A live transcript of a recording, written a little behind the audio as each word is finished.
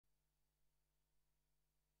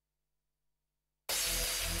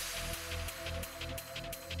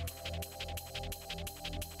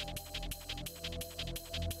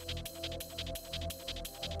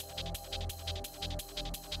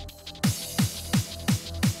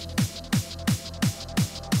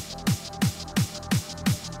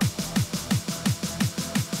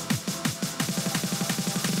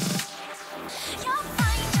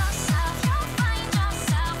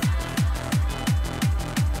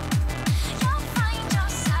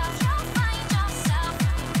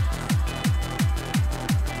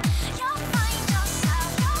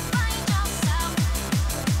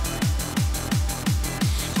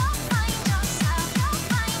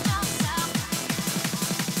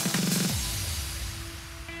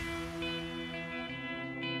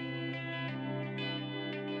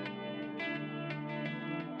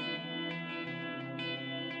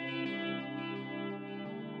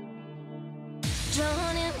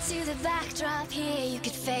into the backdrop here. You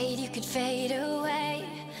could fade away.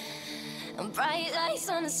 Bright lights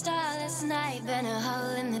on a starless night, burn a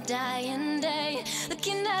hole in the dying day.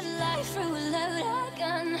 Looking at life through a loaded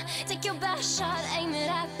gun. Take your best shot, aim it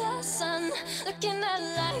at the sun. Looking at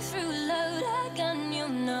life through a loaded gun. You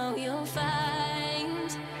know you'll find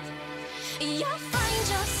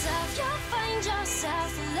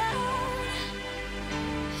yourself alone.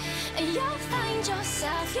 You'll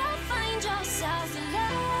find yourself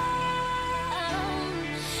alone.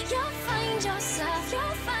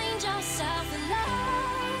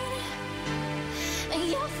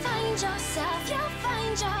 You'll find yourself alone. You'll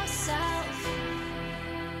find yourself.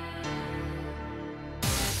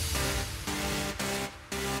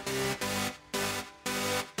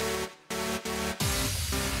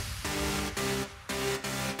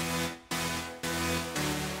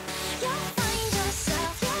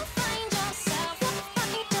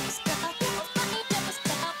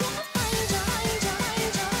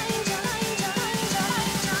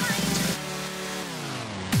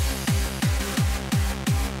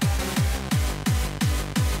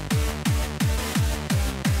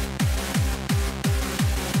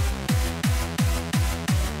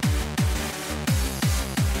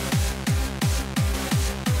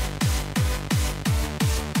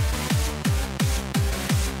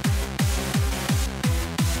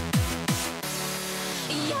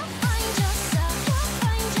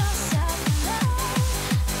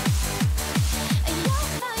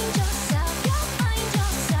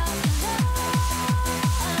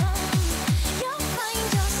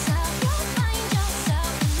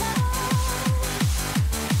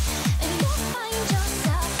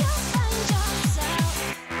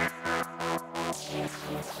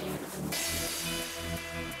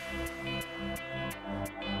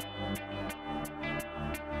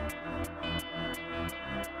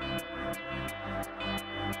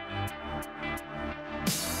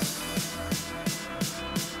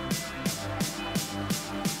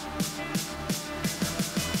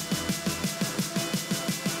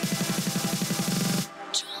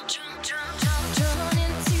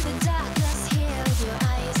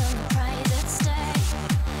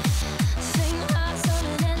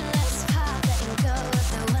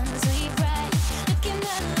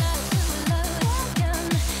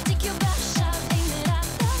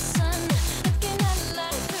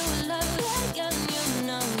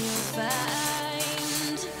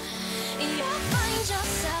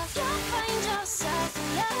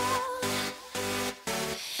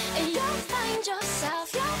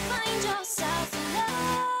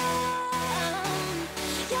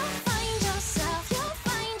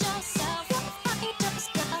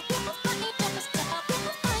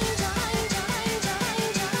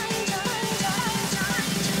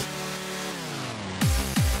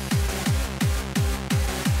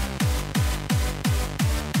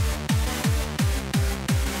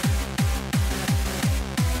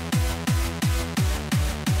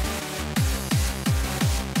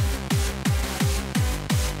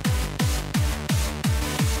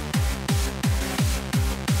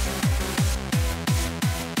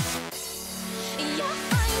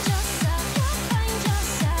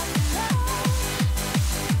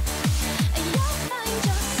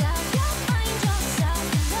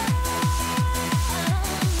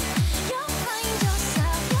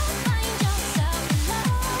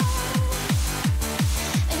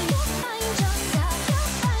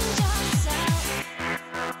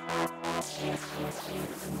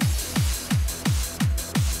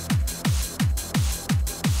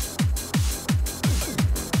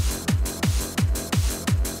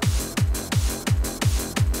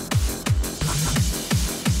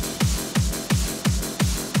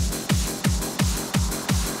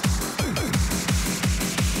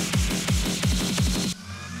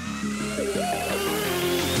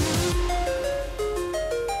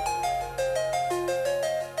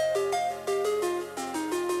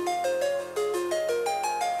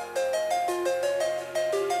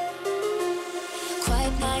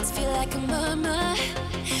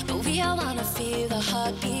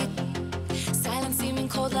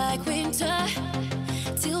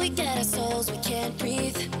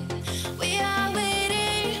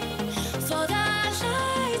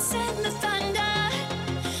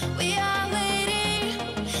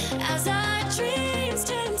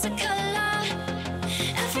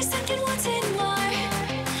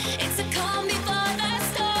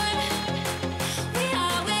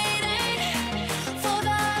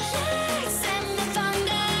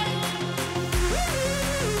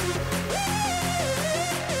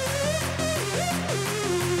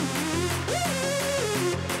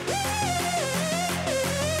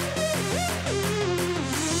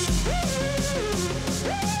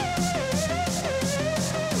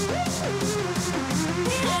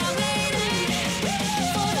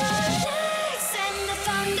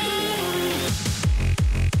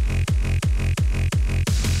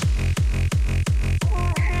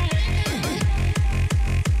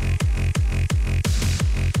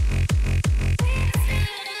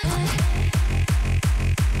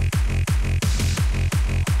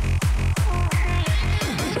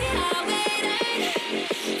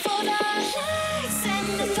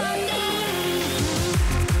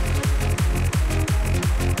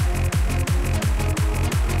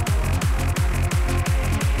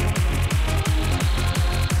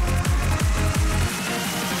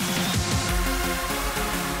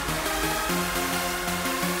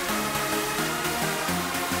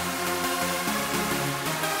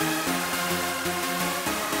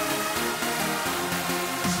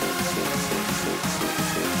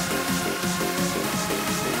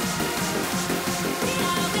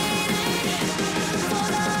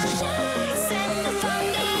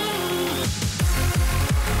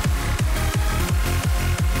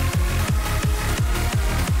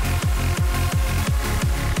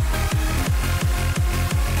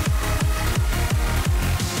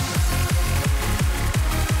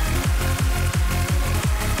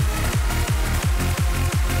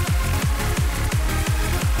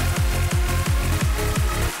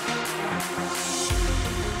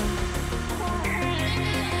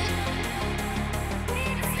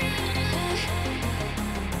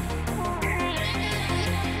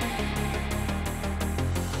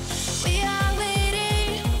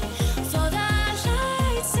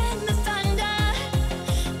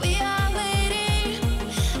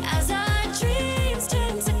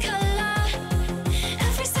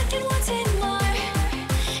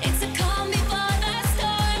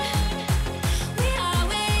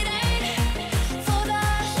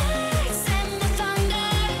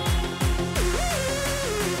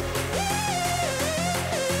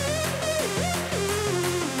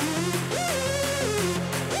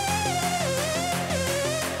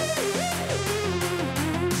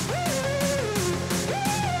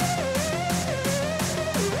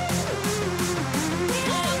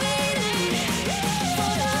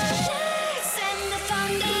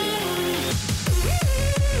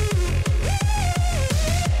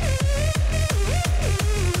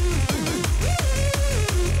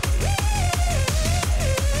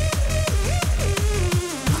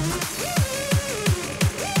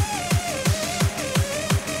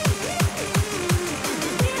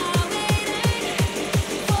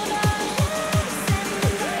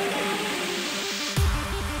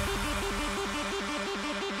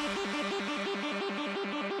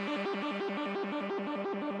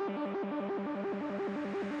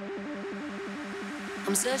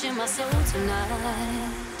 searching my soul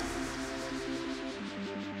tonight.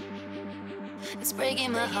 It's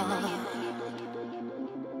breaking my heart.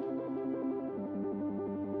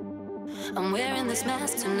 I'm wearing this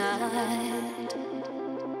mask tonight,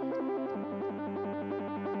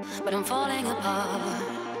 but I'm falling apart.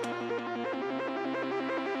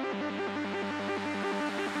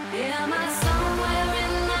 Am I somewhere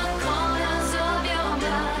in the corners of your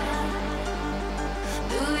mind?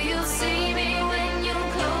 Do you see me when you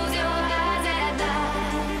close your eyes at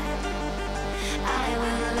night? I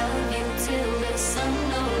will love you till the sun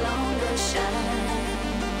no longer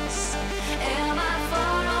shines. Am I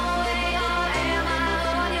far away or am I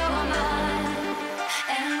on your mind?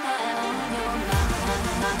 Am I on your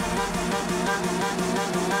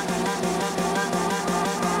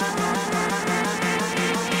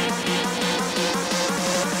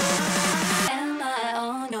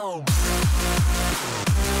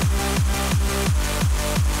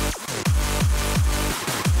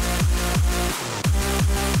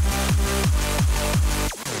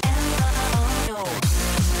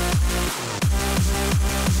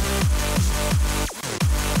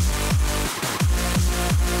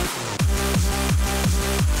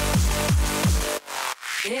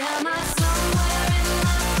Am I somewhere in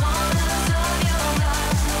the corners of your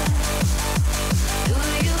mind? Do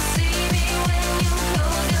you see me when you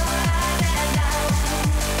close your eyes at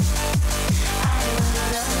night? I will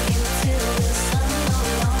love you till the sun no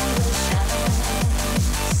longer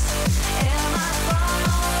shines. Am I far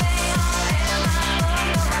away or am I on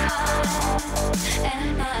your mind?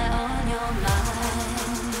 Am I on your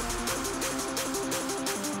mind?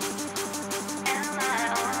 Am I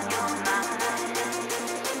on your mind?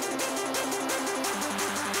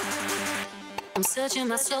 I'm searching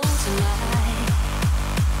my soul tonight.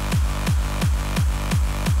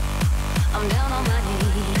 I'm down on my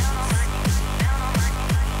knees.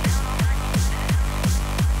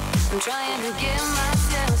 I'm trying to get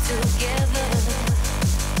myself together.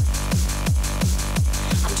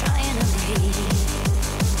 I'm trying to leave.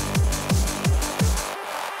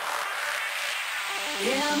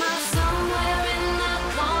 Am I somewhere in the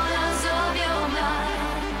corners of your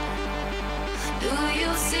mind? Do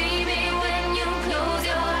you see me when you close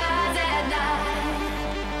your eyes at night?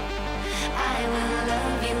 I will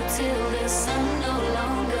love you till the sun no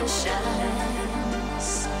longer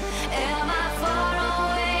shines. Am I far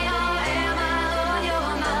away or am I on your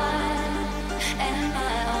mind?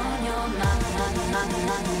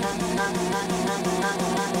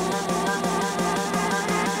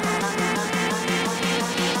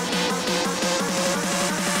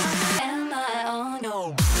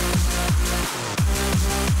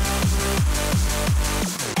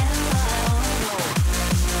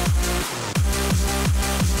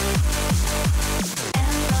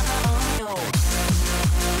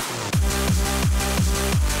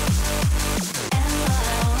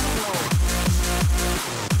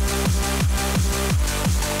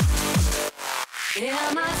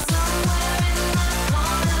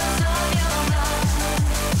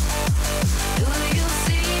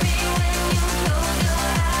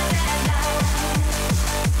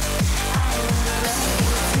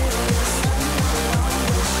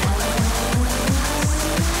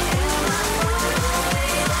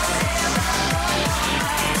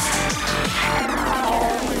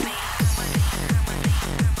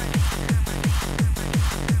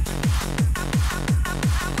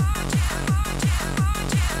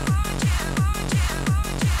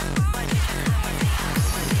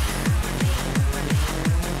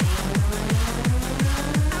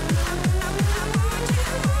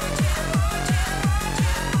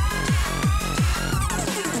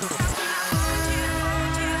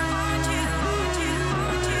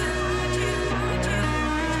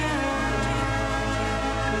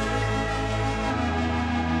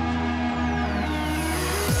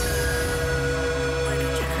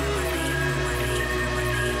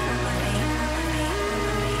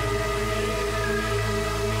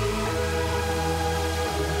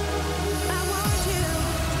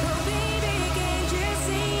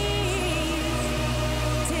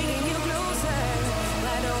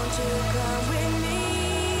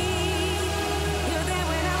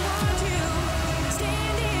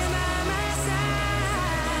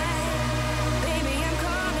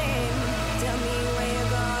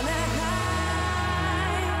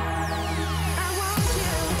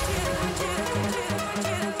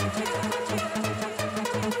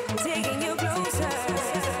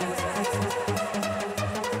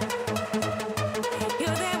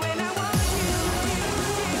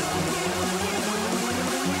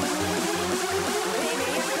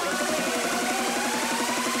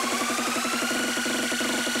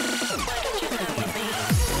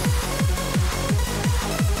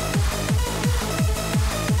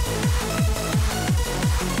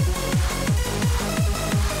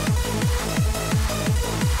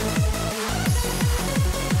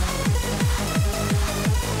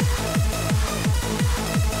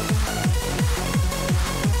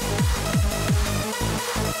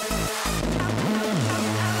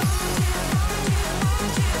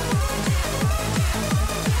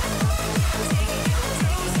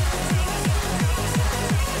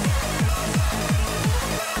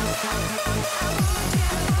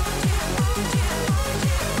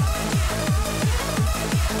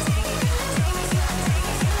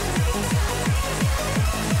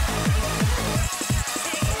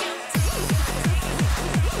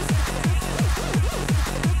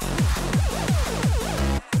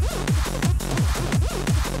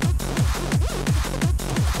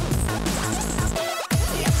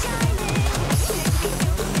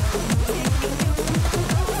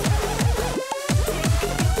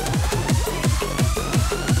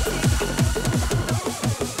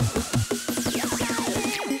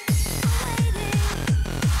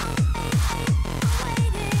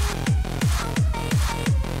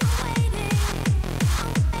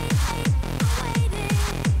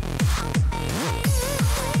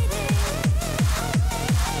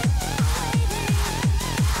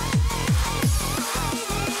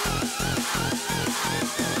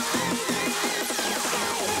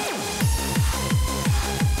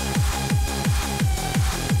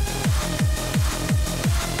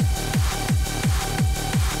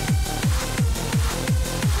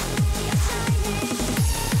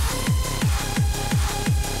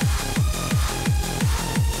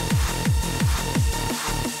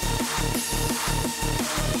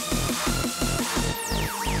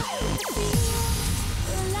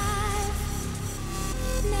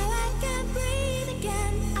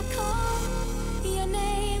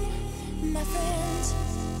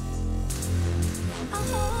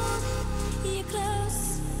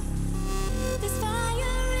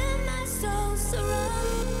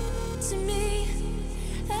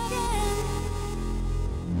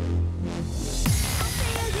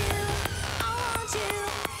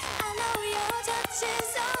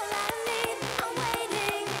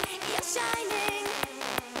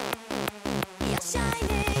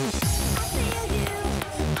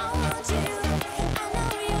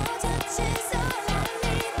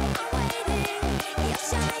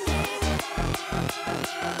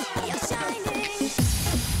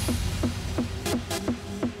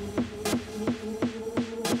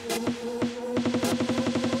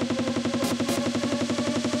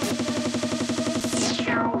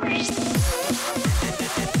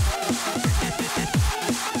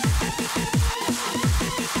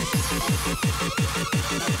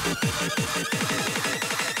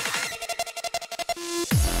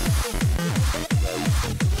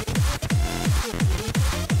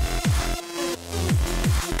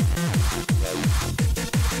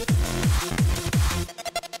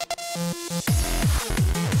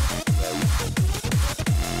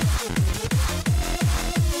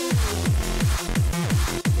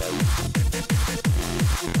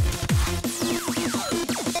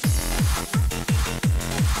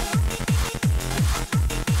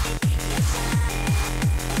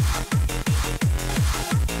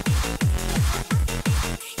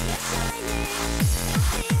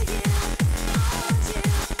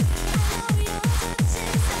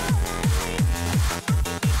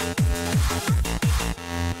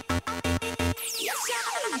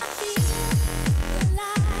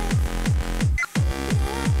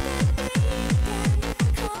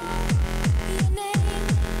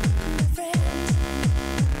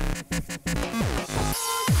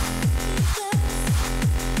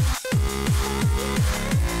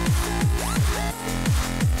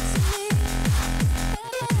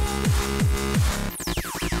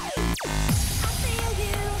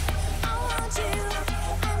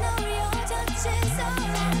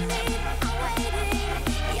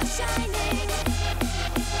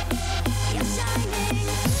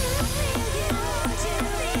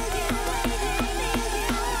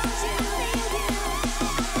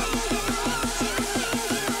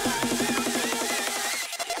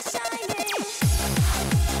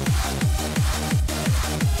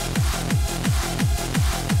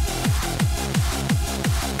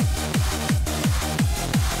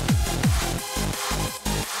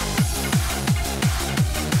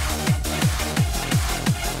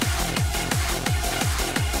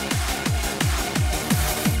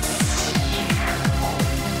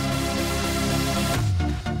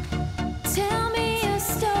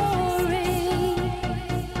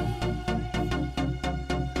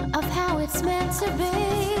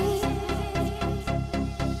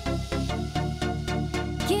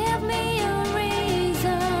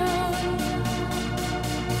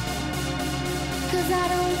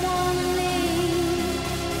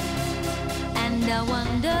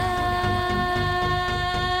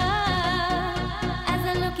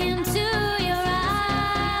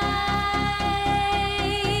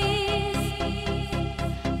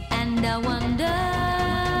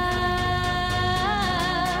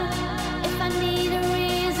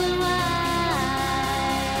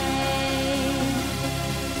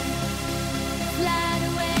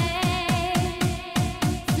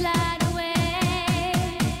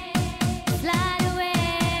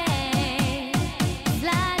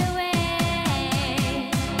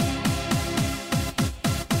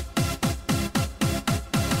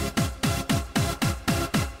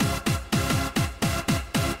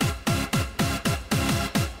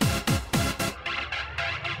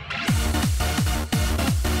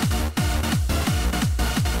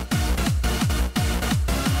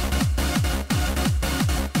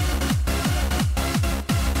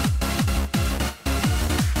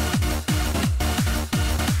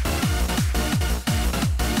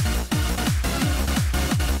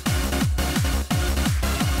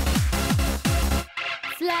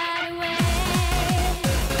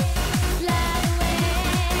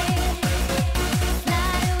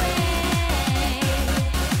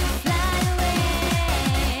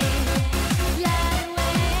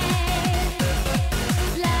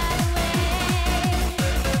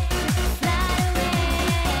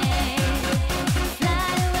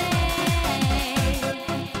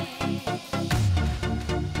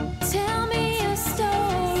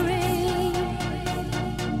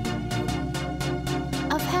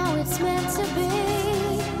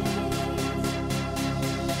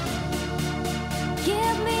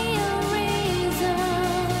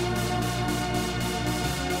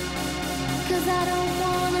 'cause I don't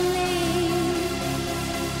wanna leave.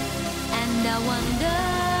 And I wonder,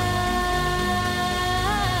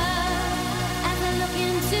 as I look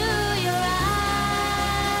into your eyes,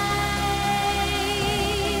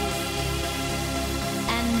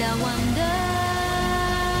 and I wonder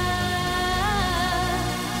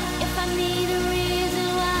if I need a reason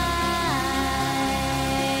why.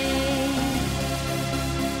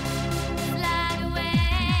 Slide away,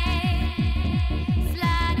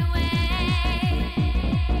 slide away,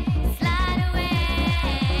 slide away,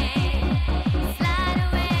 slide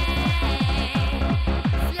away,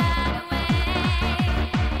 slide away,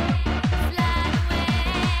 slide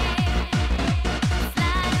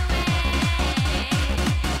away,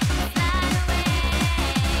 slide away.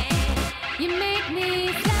 You make me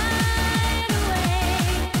slide away.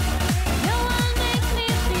 No one makes me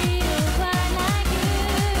feel quite like you,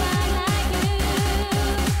 quite like you.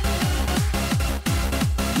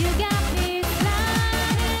 You got me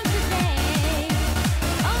sliding today.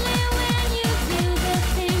 Only when you do the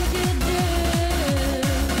things you do.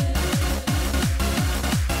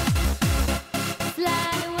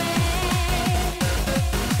 Slide away,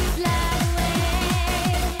 slide away,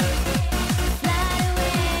 slide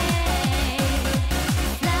away,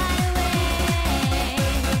 slide away,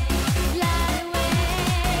 slide away, slide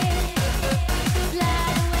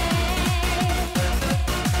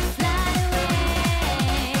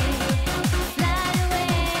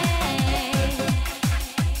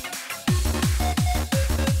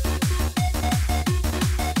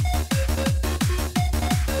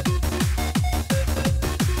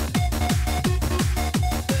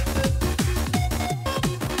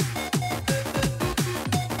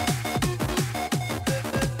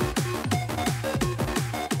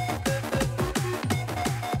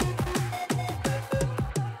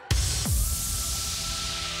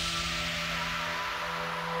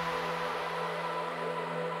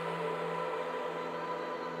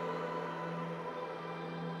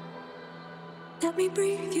Let me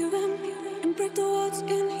breathe you in and break the words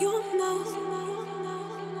in your mouth.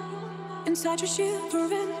 Inside you're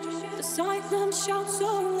shivering, the silence shouts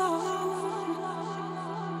so loud.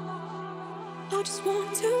 I just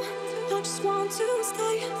want to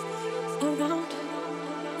stay around.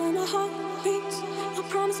 When my heart beats, I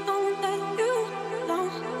promise I won't let you down.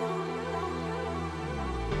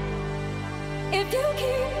 If you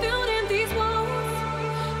keep building these walls,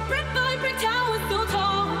 brick by brick towers so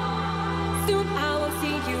tall, soon I won't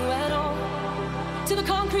see you at all. To the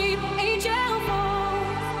concrete angel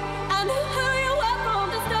falls. I knew who you were from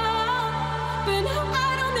the start, but now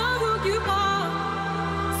I don't know who you are.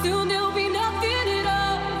 Soon there'll be nothing at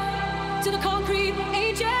all. To the concrete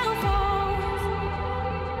angel falls.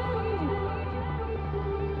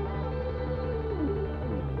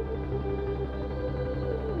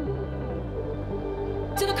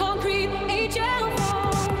 To the concrete angel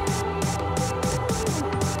falls.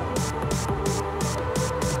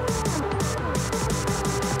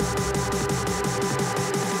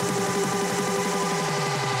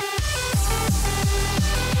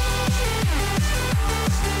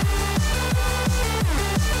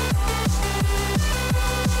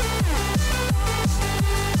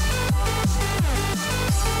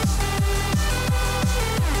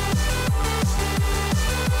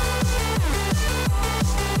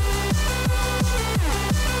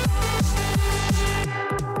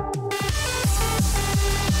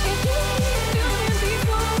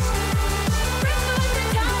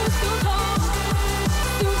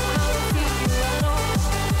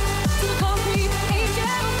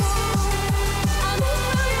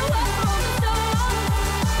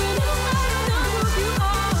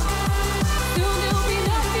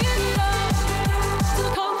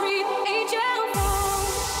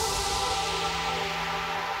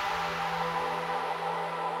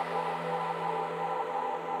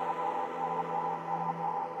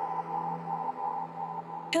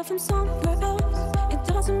 If I'm somewhere else, it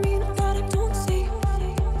doesn't mean that I don't see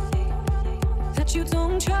that you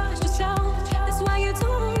don't trust yourself. That's why you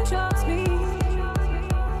don't trust me.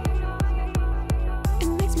 It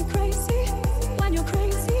makes me crazy when you're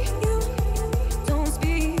crazy. You don't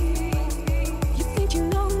speak. You think you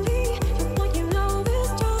know me, but what you know is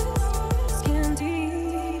just skin deep.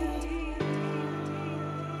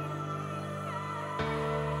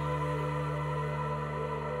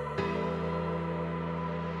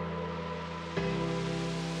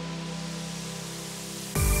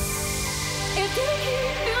 If you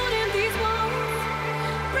keep building these walls,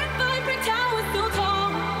 brick by brick towers so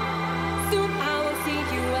tall, soon I won't see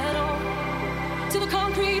you at all. To the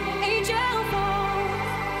concrete angel falls.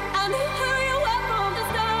 I knew who you were from the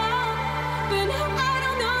start, but now I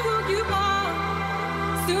don't know who you are.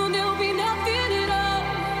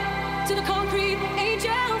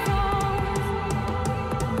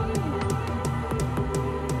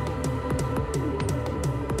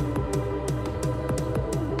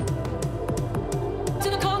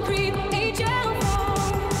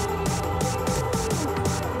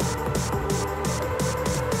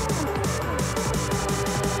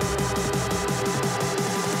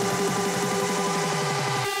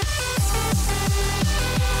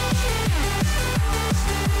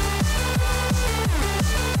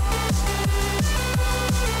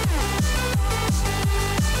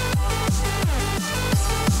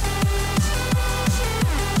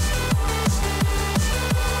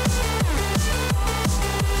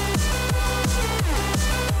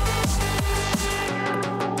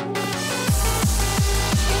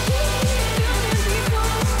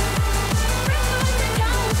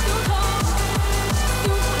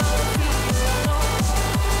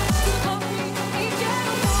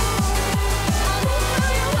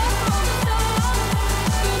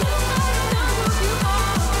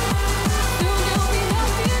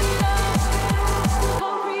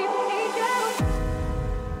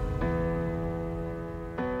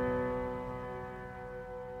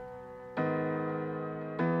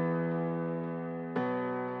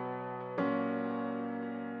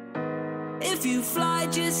 if you fly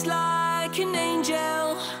just like an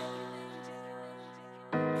angel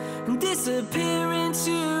and disappear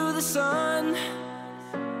into the sun,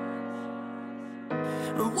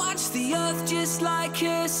 and watch the earth just like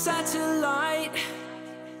a satellite,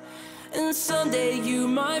 and someday you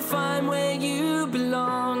might find where you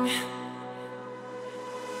belong.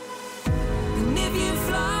 And if you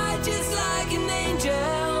fly just like an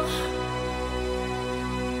angel,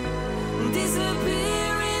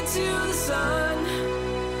 disappear into the sun,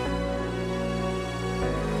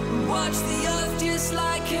 watch the earth just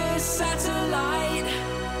like a satellite,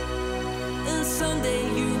 and someday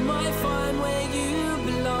you might find where you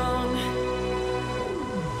belong.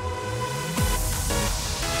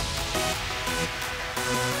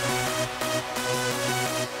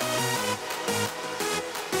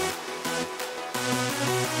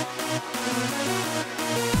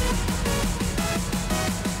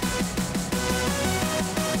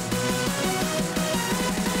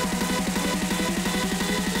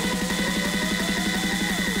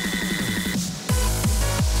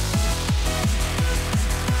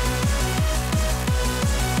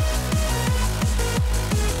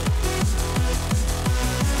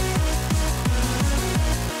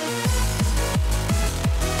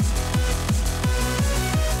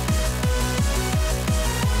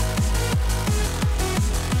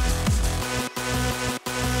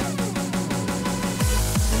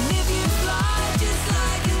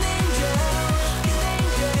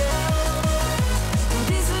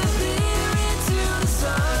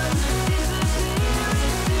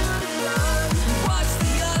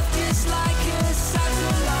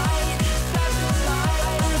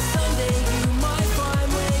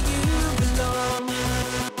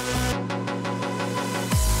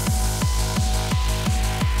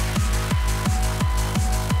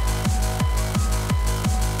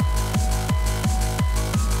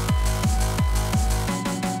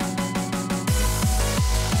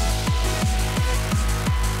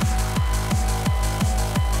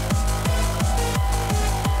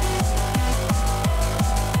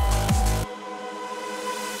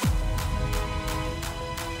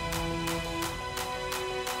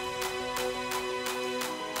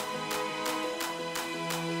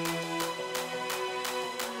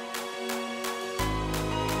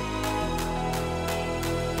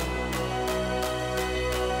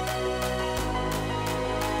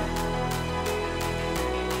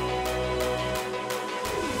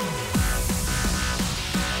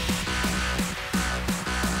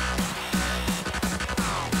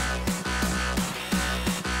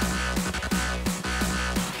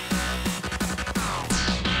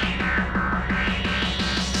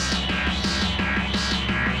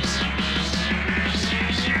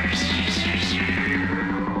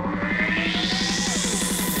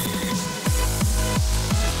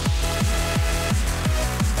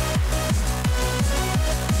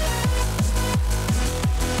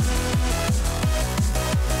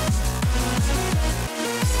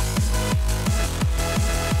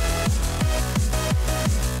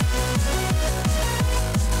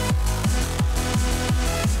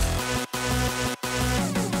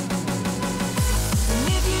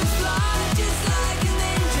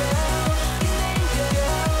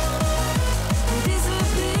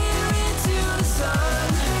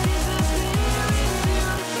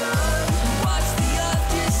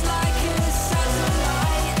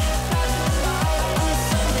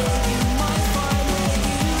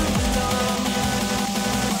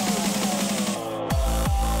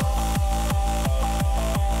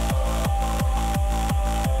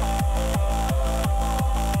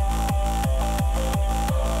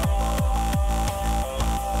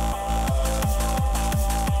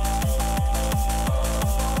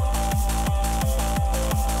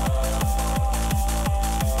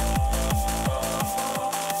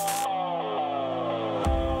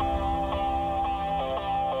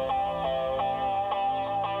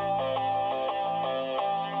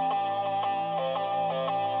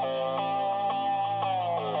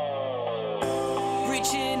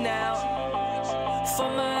 Reaching out for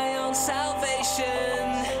my own salvation,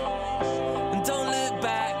 and don't look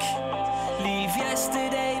back, leave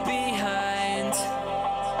yesterday behind.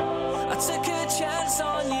 I took a chance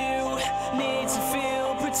on you, need to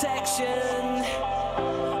feel protection.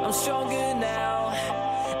 I'm stronger now,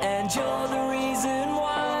 and you're the reason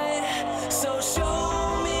why. So show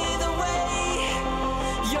me the way,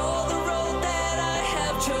 you're the road that I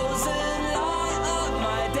have chosen. Light up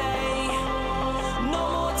my day, no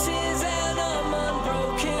more tears and I'm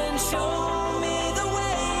unbroken. Show me the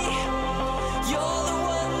way, you're the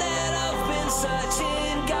one that I've been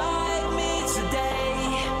searching. Guide me today,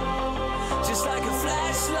 just like a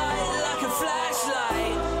flashlight, like a flashlight.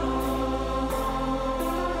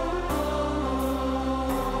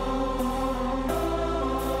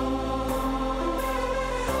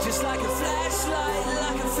 just like a flashlight,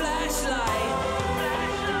 like a flashlight.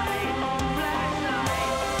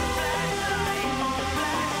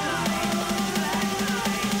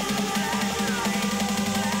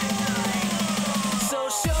 So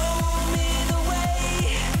show me the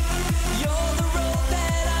way, you're the road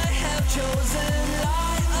that I have chosen.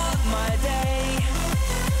 Light up my day,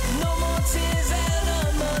 no more tears and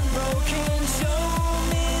I'm unbroken. Show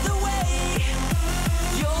me the way,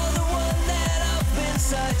 you're the one that I've been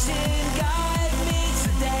searching. Guide me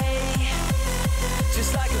today,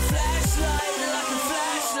 just like a flashlight, like a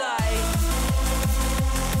flashlight.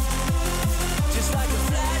 Just like a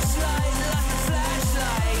flashlight, like a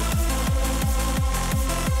flashlight.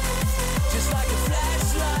 Just like a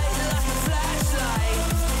flashlight, like a flashlight.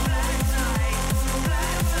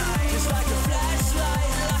 Just like a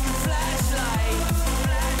flashlight, like a flashlight.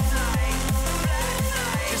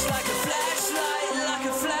 Just like a flashlight, like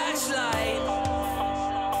a flashlight.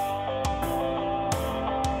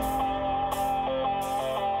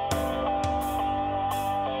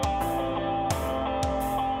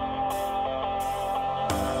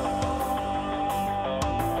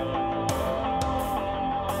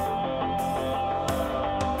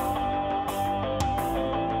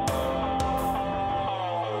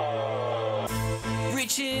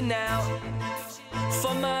 Reaching out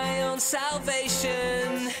for my own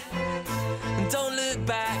salvation. Don't look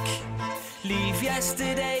back, leave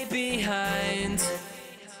yesterday behind.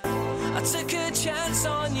 I took a chance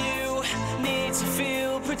on you, need to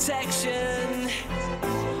feel protection.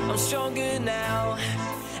 I'm stronger now,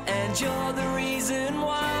 and you're the reason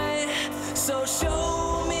why. So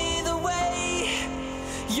show me the way,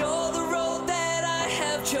 you're the road that I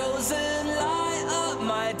have chosen. Light up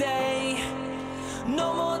my day,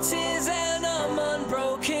 no more tears and I'm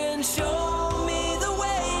unbroken. Show me the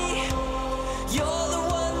way, you're the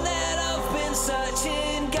one that I've been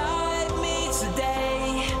searching. Guide me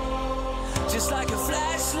today, just like a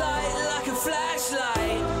flashlight, like a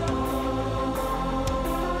flashlight.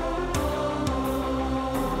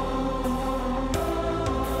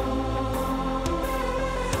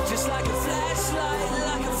 Just like a flashlight,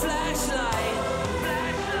 like a flashlight.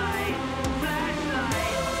 Flashlight,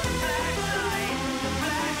 flashlight, flashlight,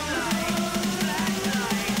 flashlight,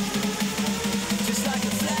 flashlight. Just like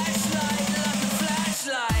a flashlight, like a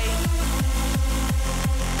flashlight.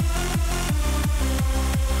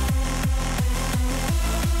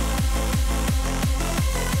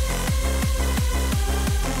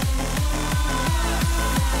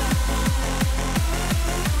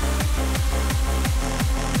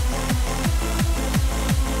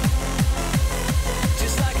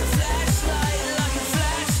 Just like a flashlight, like a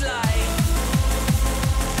flashlight.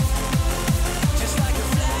 Just like a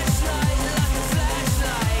flashlight, like a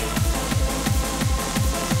flashlight.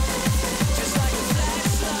 Just like a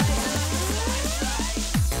flashlight,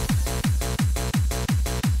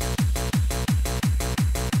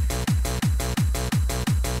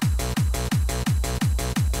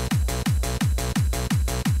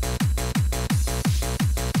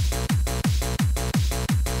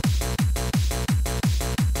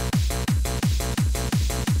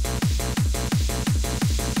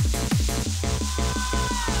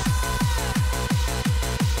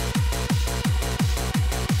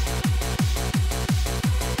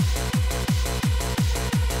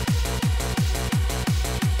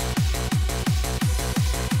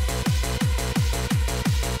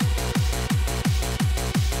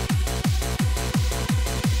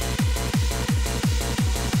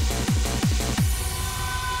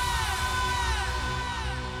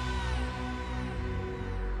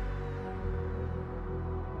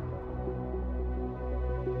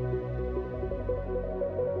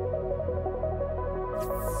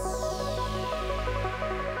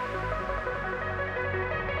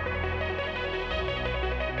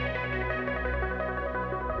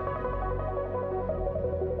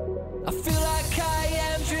 I feel like I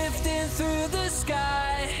am drifting through the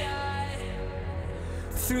sky.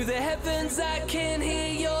 Through the heavens I can hear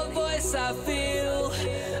your voice, I feel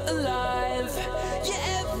alive. You're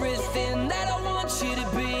everything that I want you to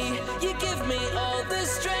be. You give me all the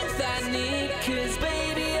strength I need, 'cause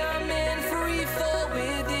baby I'm in free fall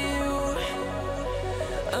with you.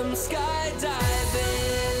 I'm skydiving,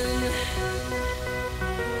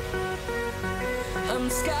 I'm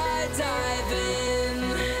skydiving,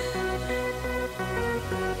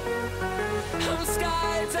 I'm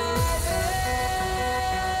skydiving.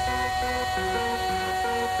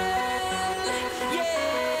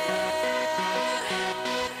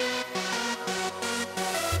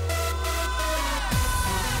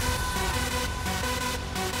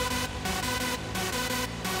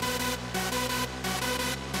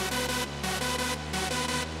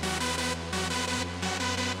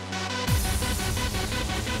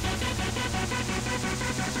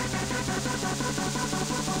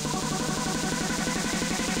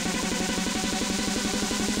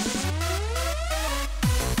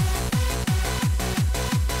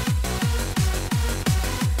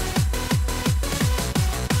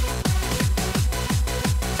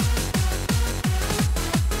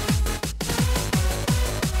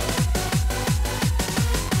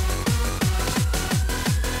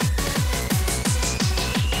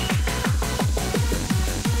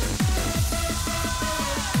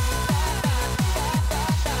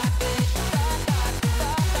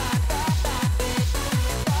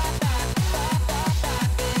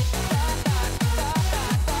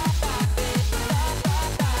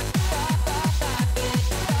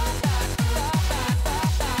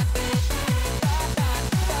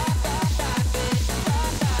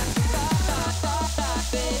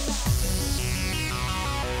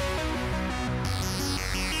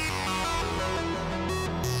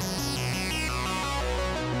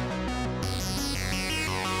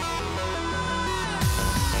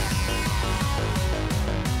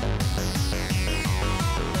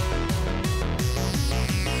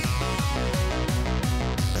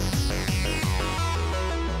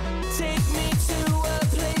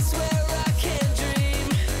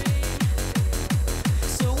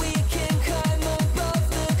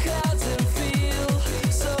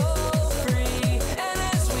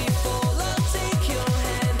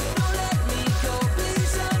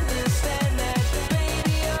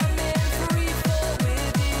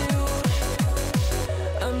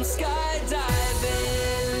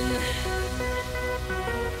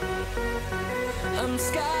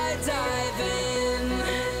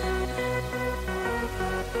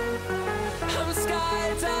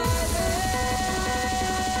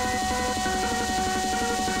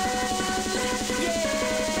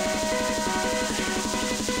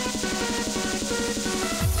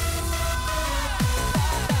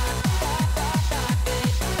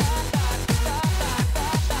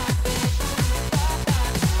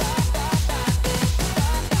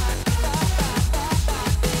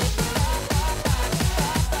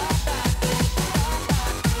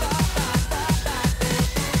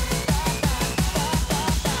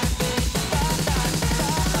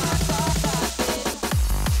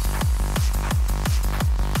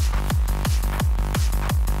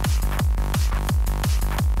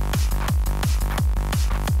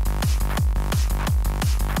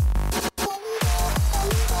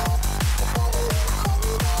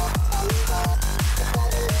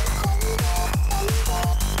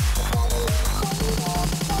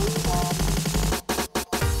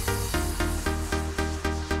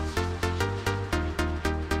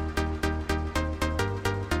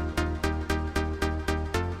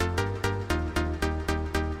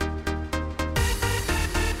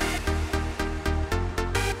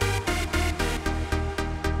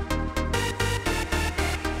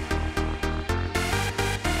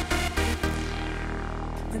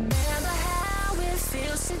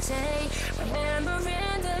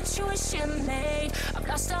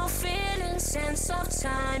 sense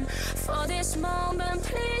of time. For this moment,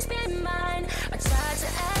 please be mine. I try to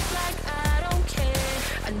act like I don't care.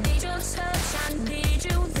 I need your touch, I need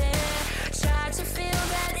you there. Try to feel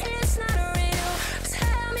that it's not real.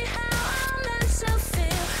 Tell me how I'm meant to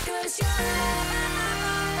feel. 'Cause your love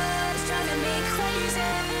is driving me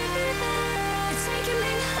crazy. It's taking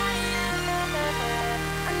me higher.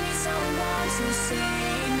 I need someone to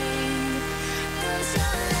save me. 'Cause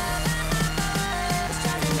your love is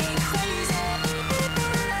driving me crazy.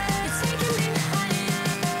 It's taking me higher.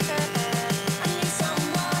 I need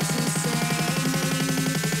someone to save me.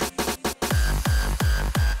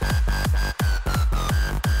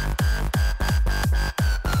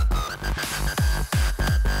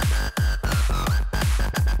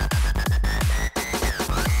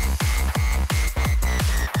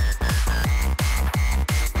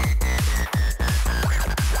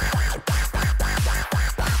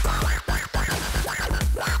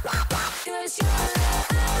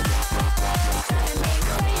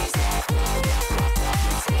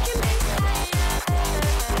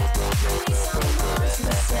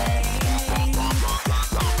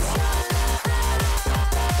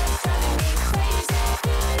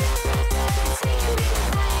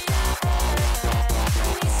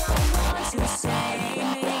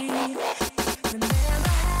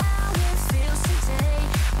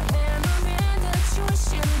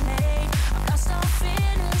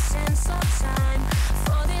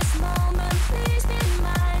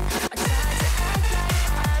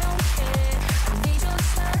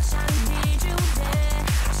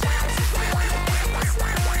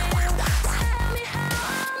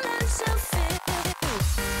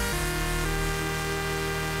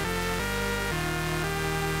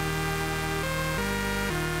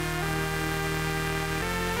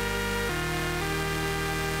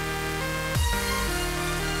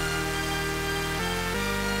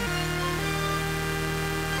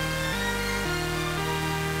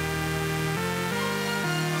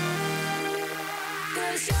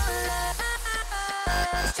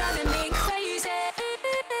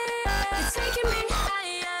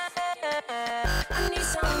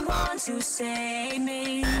 To save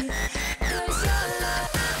me, 'cause your love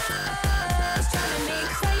is driving me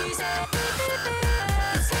crazy.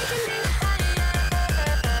 It's taking me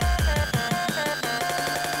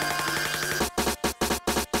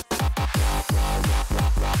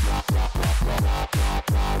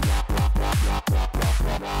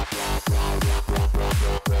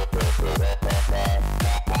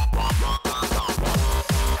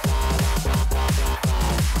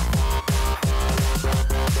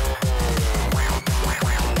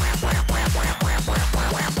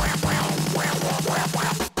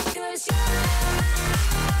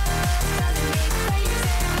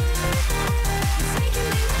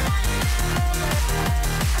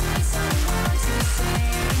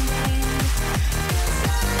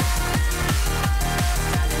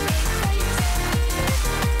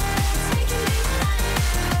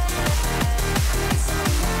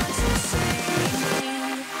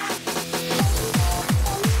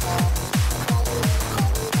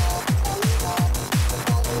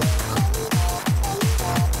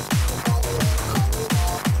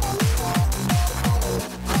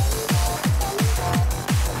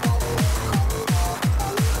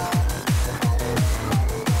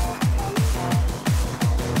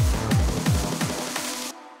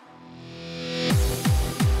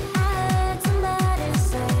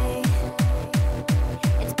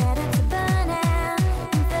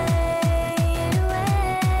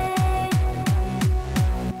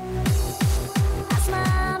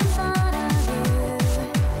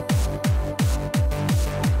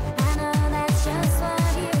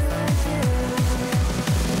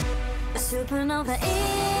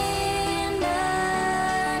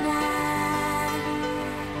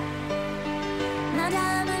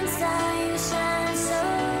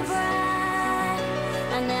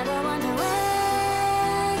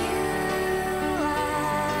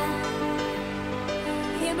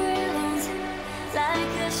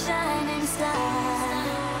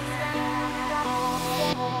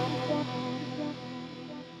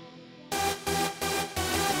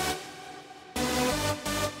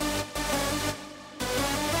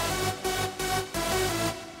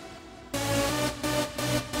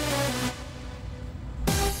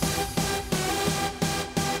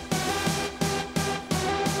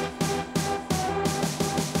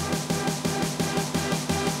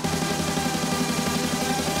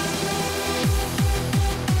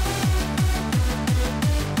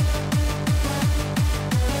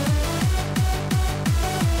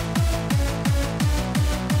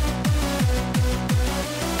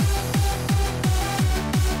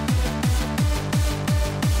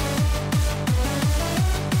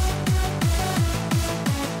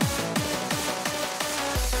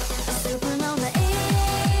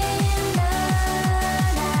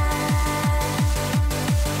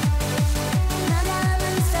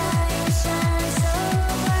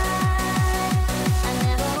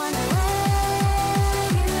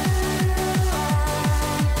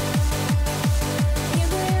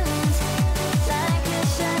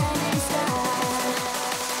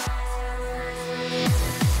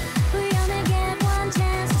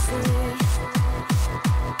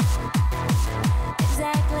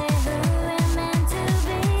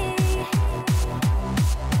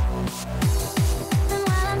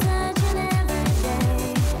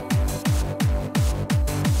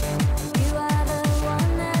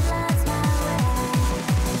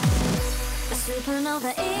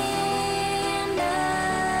supernova in the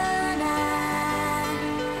night.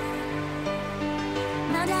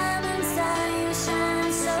 My diamond star, you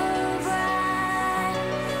shine so bright.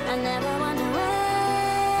 I never wonder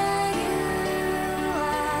where you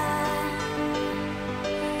are.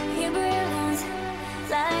 You're brilliant,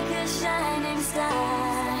 like a shining star.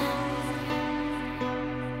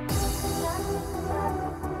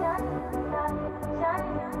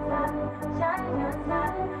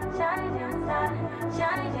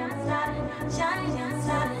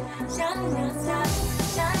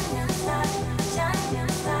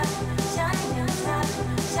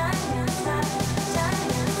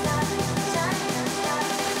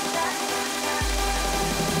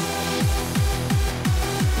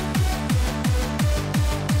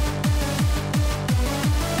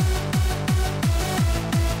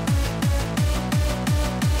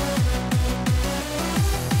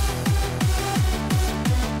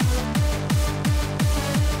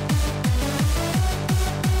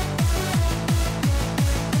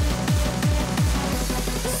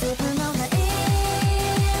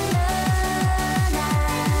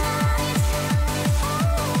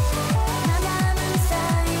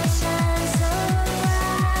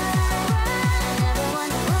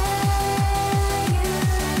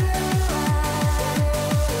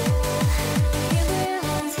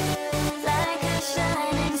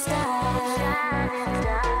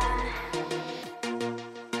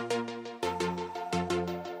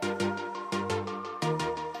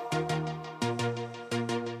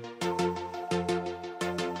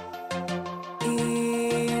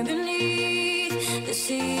 Here beneath the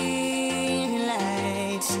city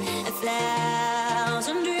lights,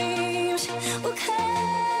 1,000 dreams will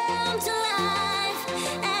come to life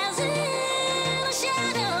as in the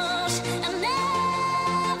shadows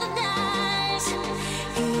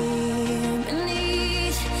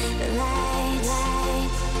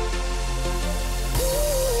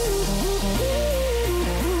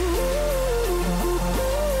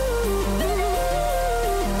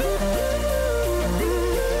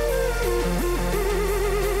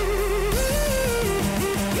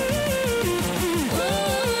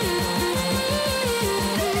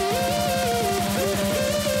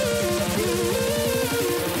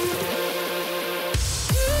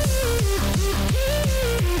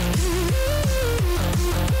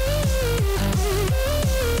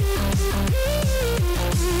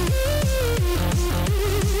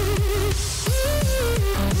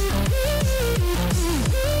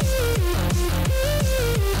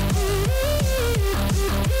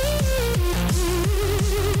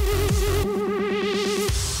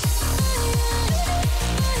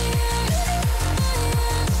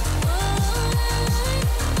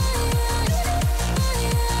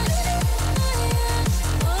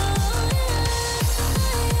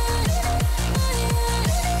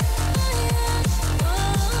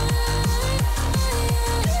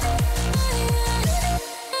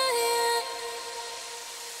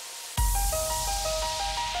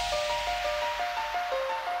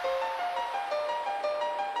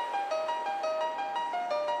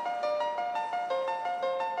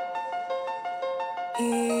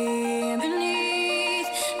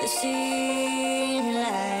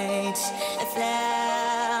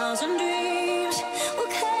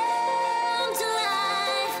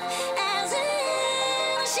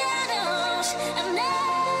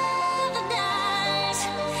another dies.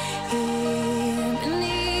 Here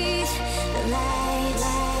beneath the lights.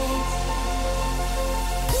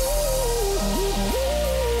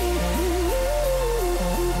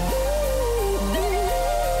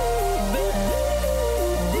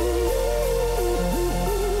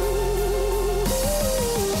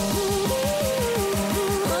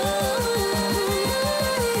 Oh,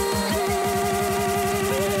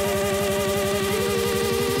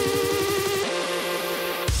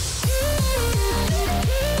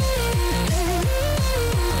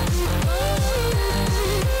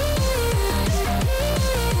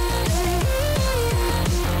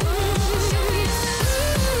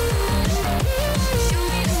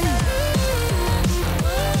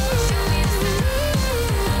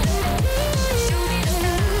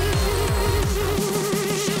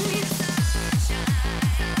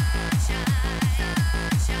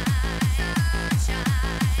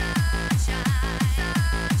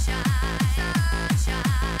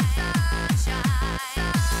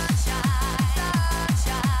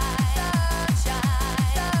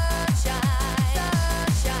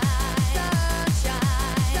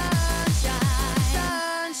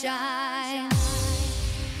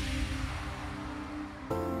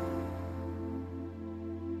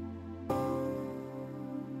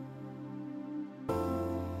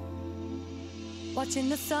 watching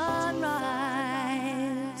the sunrise,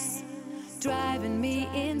 driving me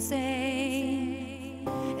insane.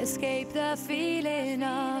 Escape the feeling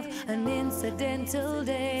of an incidental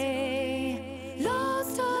day.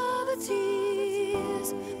 Lost all the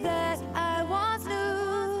tears that I once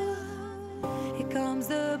knew. Here comes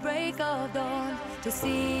the break of dawn to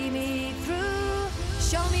see me through.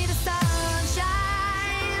 Show me the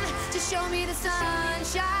sunshine, just show me the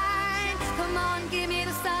sunshine. Come on, give me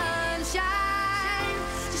the sunshine,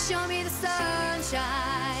 just show me the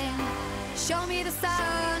sunshine. Show me the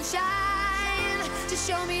sunshine, just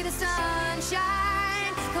show me the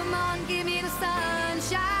sunshine. Come on, give me the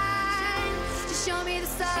sunshine, just show me the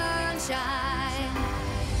sunshine.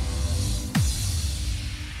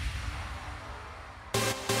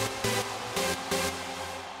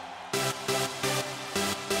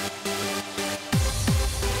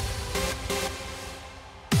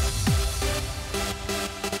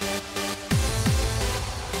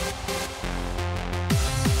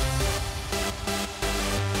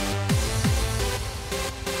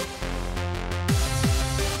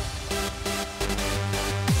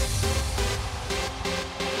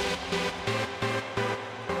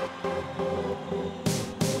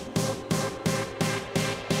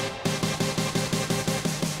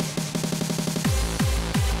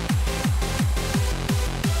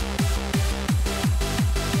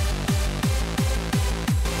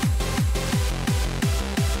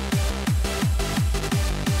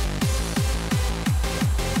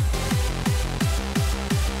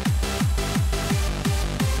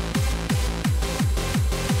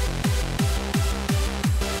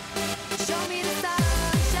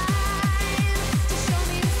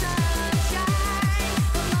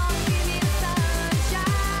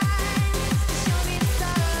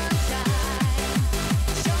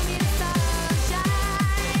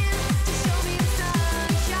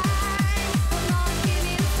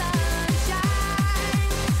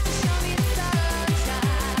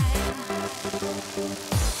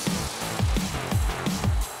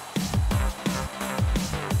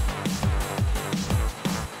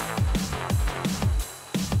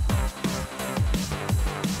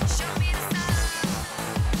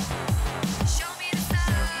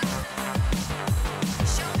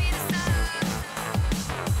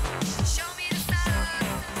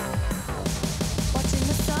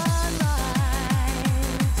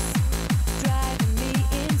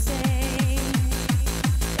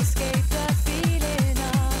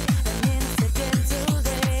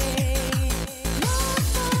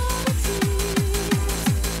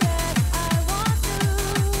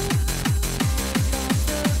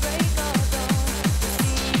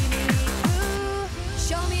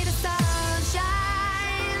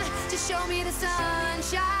 Show me the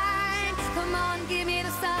sunshine, come on, give me the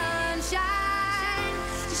sunshine.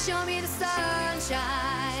 Just show me the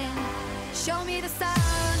sunshine. Show me the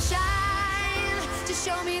sunshine. Just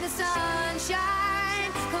show me the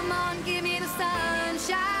sunshine. Come on, give me the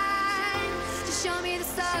sunshine. Just show me the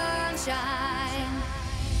sunshine.